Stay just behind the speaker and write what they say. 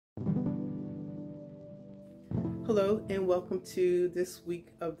Hello and welcome to this week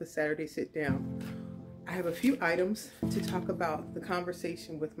of the Saturday Sit Down. I have a few items to talk about the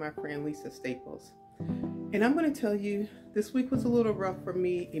conversation with my friend Lisa Staples. And I'm going to tell you, this week was a little rough for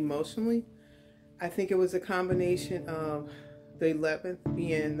me emotionally. I think it was a combination of the 11th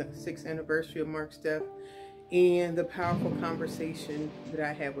being the 6th anniversary of Mark's death and the powerful conversation that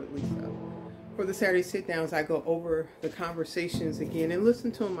I had with Lisa. For the Saturday Sit Downs, I go over the conversations again and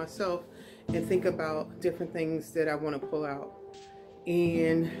listen to them myself and think about different things that I want to pull out.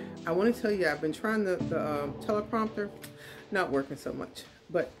 And I want to tell you, I've been trying the teleprompter, not working so much,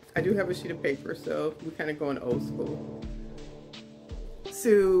 but I do have a sheet of paper, so we're kind of going old school.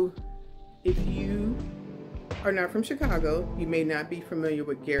 So if you are not from Chicago, you may not be familiar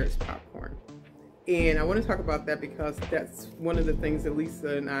with Garrett's popcorn. And I want to talk about that because that's one of the things that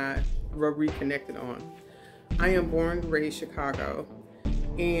Lisa and I were reconnected on. I am born and raised Chicago,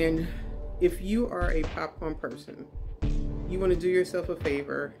 and if you are a popcorn person, you want to do yourself a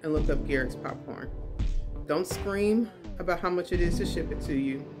favor and look up Garrett's popcorn. Don't scream about how much it is to ship it to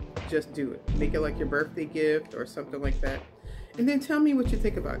you. Just do it. Make it like your birthday gift or something like that. And then tell me what you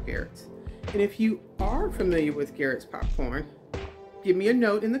think about Garrett's. And if you are familiar with Garrett's popcorn, give me a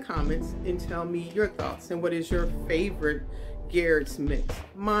note in the comments and tell me your thoughts and what is your favorite Garrett's mix.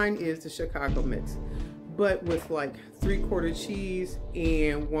 Mine is the Chicago mix, but with like 3/4 cheese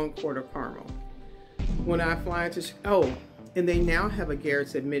and 1/4 caramel. When I fly into and they now have a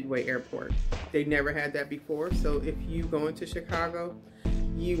Garrett's at Midway Airport. They never had that before, so if you go into Chicago,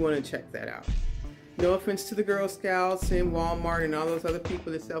 you want to check that out. No offense to the Girl Scouts and Walmart and all those other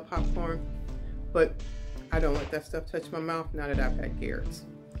people that sell popcorn, but I don't let that stuff touch my mouth now that I've had Garrett's.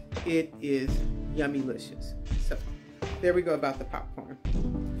 It is yummylicious. So there we go about the popcorn.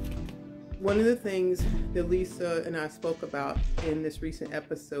 One of the things that Lisa and I spoke about in this recent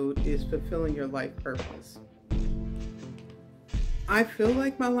episode is fulfilling your life purpose. I feel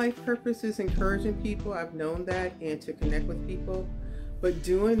like my life purpose is encouraging people. I've known that, and to connect with people. But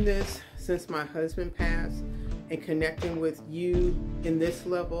doing this since my husband passed and connecting with you in this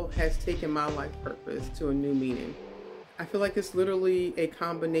level has taken my life purpose to a new meaning. I feel like it's literally a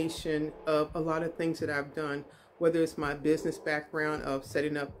combination of a lot of things that I've done, whether it's my business background of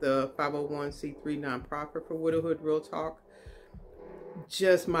setting up the 501c3 nonprofit for Widowhood Real Talk,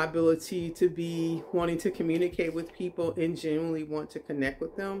 just my ability to be wanting to communicate with people and genuinely want to connect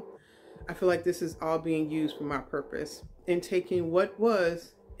with them. I feel like this is all being used for my purpose and taking what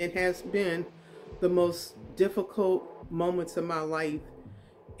was and has been the most difficult moments of my life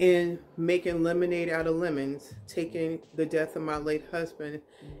and making lemonade out of lemons, taking the death of my late husband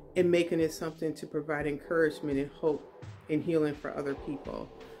and making it something to provide encouragement and hope and healing for other people.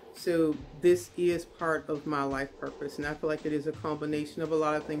 So this is part of my life purpose, and I feel like it is a combination of a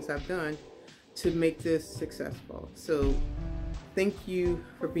lot of things I've done to make this successful. So thank you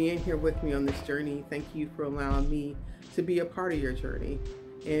for being here with me on this journey. Thank you for allowing me to be a part of your journey,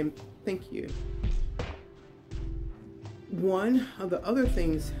 and thank you. One of the other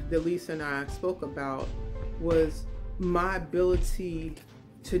things that Lisa and I spoke about was my ability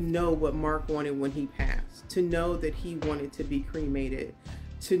to know what Mark wanted when he passed, to know that he wanted to be cremated,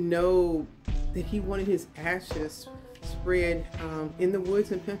 to know that he wanted his ashes spread in the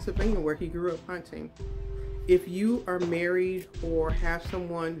woods in Pennsylvania where he grew up hunting. If you are married or have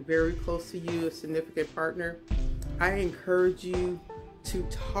someone very close to you, a significant partner, I encourage you to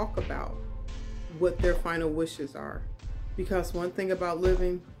talk about what their final wishes are. Because one thing about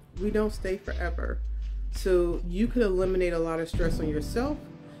living, we don't stay forever. So you could eliminate a lot of stress on yourself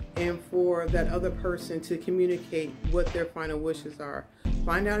and for that other person to communicate what their final wishes are.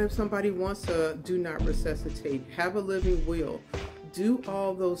 Find out if somebody wants to do not resuscitate, have a living will, do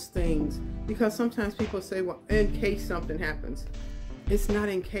all those things. Because sometimes people say, well, in case something happens. It's not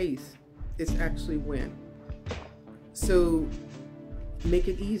in case, it's actually when. So make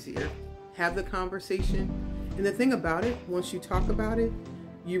it easier. Have the conversation. And the thing about it, once you talk about it,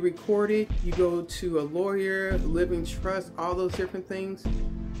 you record it, you go to a lawyer, living trust, all those different things.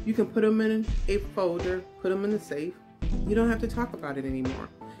 You can put them in a folder, put them in the safe. You don't have to talk about it anymore.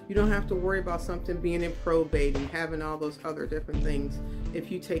 You don't have to worry about something being in probate and having all those other different things if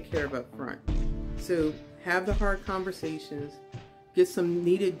you take care of up front. So have the hard conversations, get some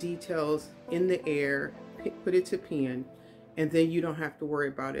needed details in the air, put it to pen, and then you don't have to worry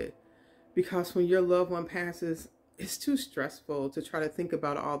about it. Because when your loved one passes, it's too stressful to try to think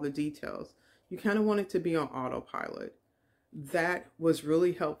about all the details. You kind of want it to be on autopilot. That was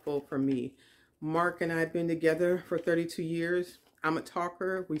really helpful for me. Mark and I had been together for 32 years. I'm a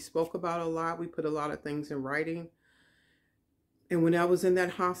talker. We spoke about a lot. We put a lot of things in writing. And when I was in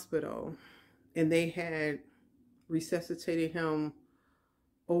that hospital and they had resuscitated him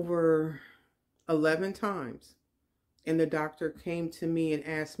over 11 times. And the doctor came to me and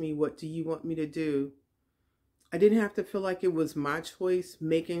asked me, what do you want me to do? I didn't have to feel like it was my choice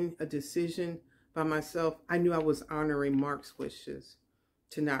making a decision by myself. I knew I was honoring Mark's wishes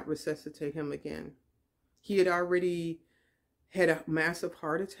to not resuscitate him again. He had already had a massive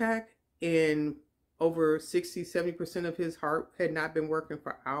heart attack, and over 60-70% of his heart had not been working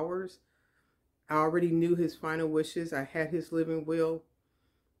for hours. I already knew his final wishes. I had his living will.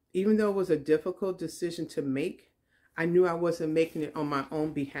 Even though it was a difficult decision to make, I knew I wasn't making it on my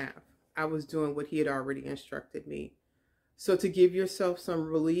own behalf. I was doing what he had already instructed me. So to give yourself some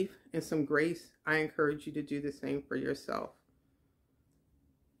relief and some grace, I encourage you to do the same for yourself.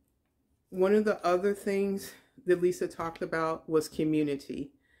 One of the other things that Lisa talked about was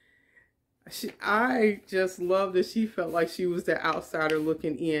community. I just love that she felt like she was the outsider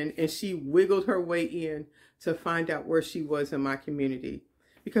looking in, and she wiggled her way in to find out where she was in my community.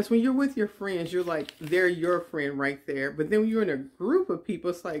 Because when you're with your friends, you're like, they're your friend right there. But then when you're in a group of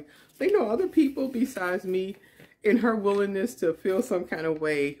people, it's like, they know other people besides me. In her willingness to feel some kind of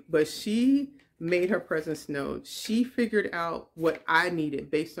way, but she made her presence known. She figured out what I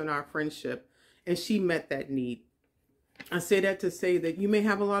needed based on our friendship, and she met that need. I say that to say that you may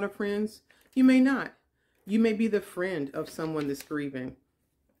have a lot of friends. You may not. You may be the friend of someone that's grieving.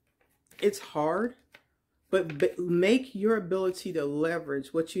 It's hard, but make your ability to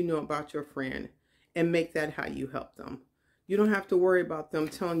leverage what you know about your friend and make that how you help them. You don't have to worry about them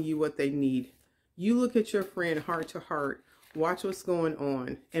telling you what they need. You look at your friend heart to heart, watch what's going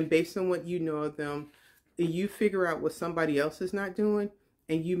on, and based on what you know of them, you figure out what somebody else is not doing,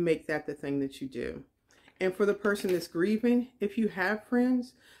 and you make that the thing that you do. And for the person that's grieving, if you have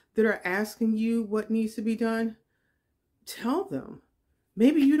friends that are asking you what needs to be done, tell them.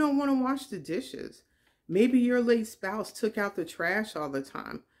 Maybe you don't want to wash the dishes. Maybe your late spouse took out the trash all the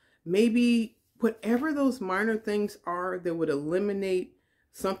time. Maybe whatever those minor things are that would eliminate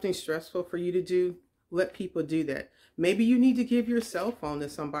something stressful for you to do, let people do that. Maybe you need to give your cell phone to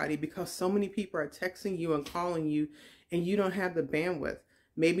somebody because so many people are texting you and calling you and you don't have the bandwidth.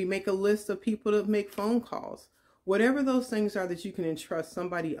 Maybe make a list of people to make phone calls. Whatever those things are that you can entrust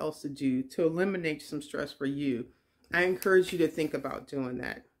somebody else to do to eliminate some stress for you, I encourage you to think about doing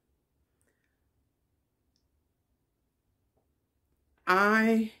that.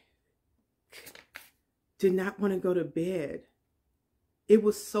 I did not want to go to bed. It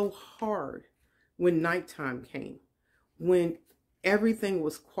was so hard when nighttime came, when everything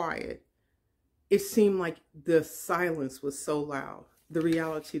was quiet. It seemed like the silence was so loud, the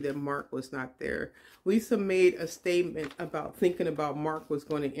reality that Mark was not there. Lisa made a statement about thinking about Mark was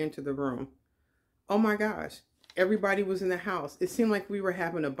going to enter the room. Oh my gosh, everybody was in the house. It seemed like we were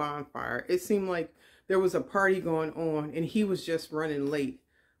having a bonfire. It seemed like there was a party going on and he was just running late.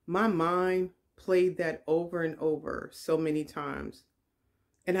 My mind played that over and over so many times.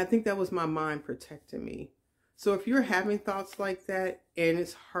 And I think that was my mind protecting me. So if you're having thoughts like that and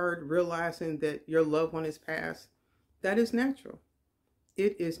it's hard realizing that your loved one is passed, that is natural.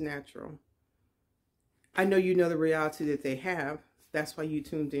 It is natural. I know you know the reality that they have. That's why you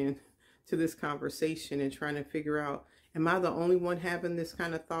tuned in to this conversation and trying to figure out, am I the only one having this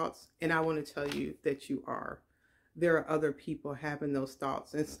kind of thoughts? And I want to tell you that you are. There are other people having those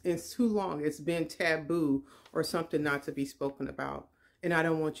thoughts. It's too long. It's been taboo or something not to be spoken about. And I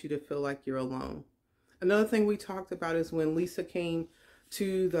don't want you to feel like you're alone. Another thing we talked about is when Lisa came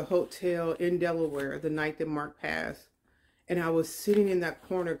to the hotel in Delaware the night that Mark passed. And I was sitting in that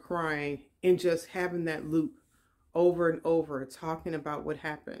corner crying and just having that loop over and over, talking about what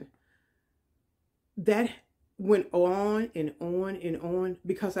happened. That went on and on and on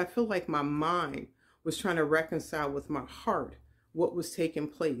because I feel like my mind was trying to reconcile with my heart what was taking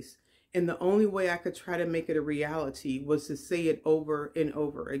place. And the only way I could try to make it a reality was to say it over and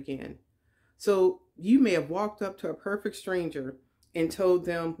over again. So you may have walked up to a perfect stranger and told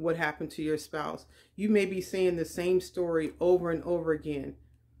them what happened to your spouse. You may be saying the same story over and over again.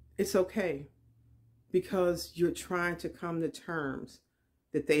 It's okay because you're trying to come to terms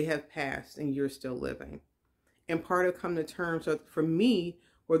that they have passed and you're still living. And part of coming to terms for me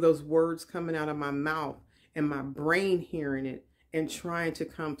were those words coming out of my mouth and my brain hearing it and trying to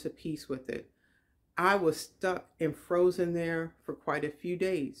come to peace with it. I was stuck and frozen there for quite a few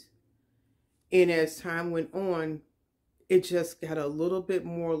days. And as time went on, it just got a little bit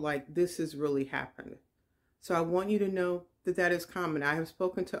more like this has really happened. So I want you to know that that is common. I have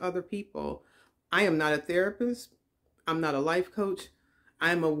spoken to other people. I am not a therapist. I'm not a life coach.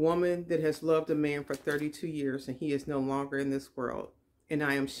 I am a woman that has loved a man for 32 years and he is no longer in this world. And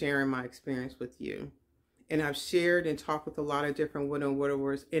I am sharing my experience with you. And I've shared and talked with a lot of different widow and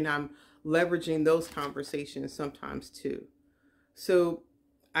widowers, and I'm leveraging those conversations sometimes too. So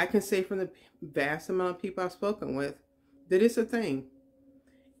I can say from the vast amount of people I've spoken with that it's a thing.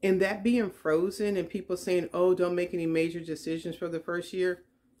 And that being frozen and people saying, oh, don't make any major decisions for the first year,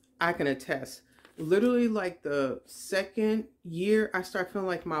 I can attest. Literally, like the second year, I started feeling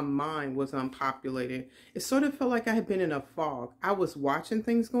like my mind was unpopulated. It sort of felt like I had been in a fog. I was watching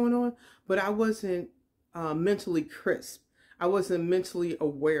things going on, but I wasn't mentally crisp. I wasn't mentally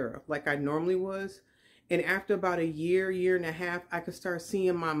aware like I normally was. And after about a year, year and a half, I could start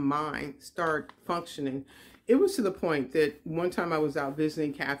seeing my mind start functioning. It was to the point that one time I was out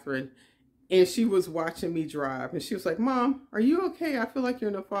visiting Catherine, and she was watching me drive, and she was like, Mom, are you okay? I feel like you're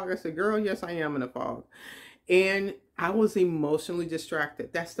in a fog. I said, girl, yes, I am in a fog. And I was emotionally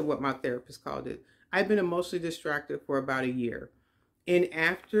distracted. That's what my therapist called it. I've been emotionally distracted for about a year. And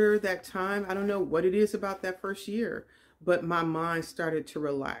after that time, I don't know what it is about that first year, but my mind started to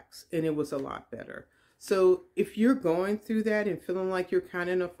relax, and it was a lot better. So if you're going through that and feeling like you're kind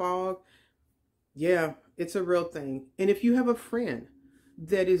of in a fog, yeah, it's a real thing. And if you have a friend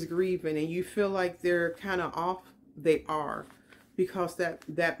that is grieving and you feel like they're kind of off, they are. Because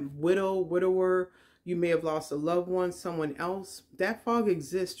that widower, you may have lost a loved one, someone else. That fog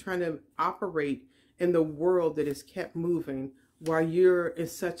exists trying to operate in the world that is kept moving while you're in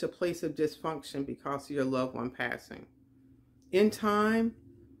such a place of dysfunction because of your loved one passing. In time,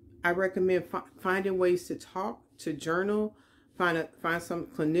 I recommend finding ways to talk, to journal, find some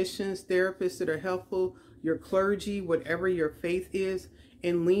clinicians, therapists that are helpful, your clergy, whatever your faith is,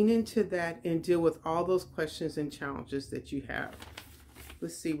 and lean into that and deal with all those questions and challenges that you have.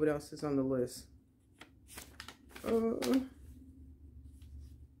 Let's see what else is on the list.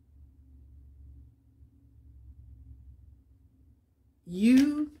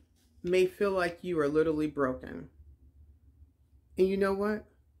 You may feel like you are literally broken. And you know what?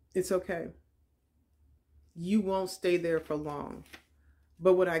 It's okay. You won't stay there for long.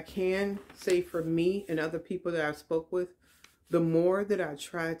 But what I can say for me and other people that I spoke with, the more that I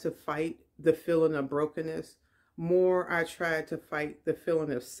tried to fight the feeling of brokenness, more I tried to fight the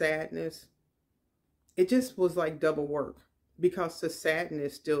feeling of sadness, it just was like double work because the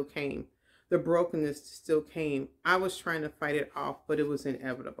sadness still came. The brokenness still came. I was trying to fight it off, but it was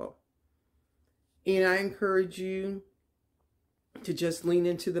inevitable. And I encourage you to just lean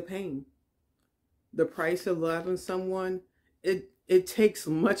into the pain. The price of loving someone, it takes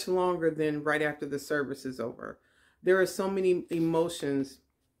much longer than right after the service is over. There are so many emotions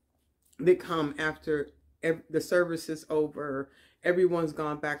that come after the service is over, everyone's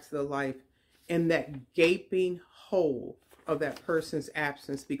gone back to the life, and that gaping hole of that person's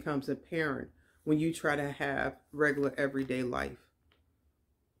absence becomes apparent when you try to have regular everyday life.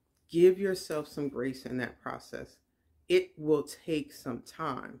 Give yourself some grace in that process. It will take some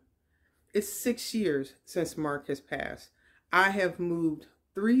time. It's 6 years since Mark has passed. I have moved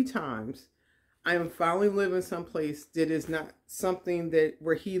 3 times. I am finally living someplace that is not something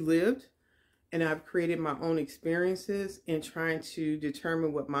where he lived, and I've created my own experiences and trying to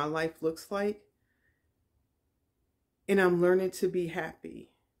determine what my life looks like. And I'm learning to be happy.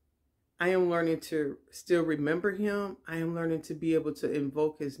 I am learning to still remember him. I am learning to be able to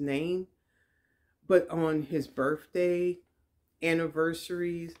invoke his name. But on his birthday,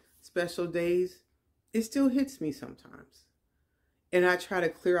 anniversaries, special days, it still hits me sometimes. And I try to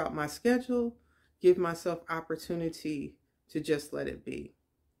clear out my schedule, give myself opportunity to just let it be.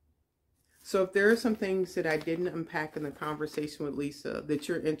 So if there are some things that I didn't unpack in the conversation with Lisa that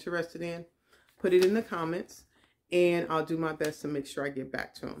you're interested in, put it in the comments, and I'll do my best to make sure I get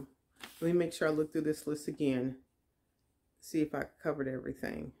back to them. Let me make sure I look through this list again, see if I covered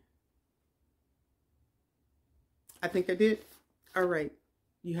everything. I think I did. All right.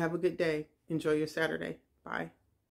 You have a good day. Enjoy your Saturday. Bye.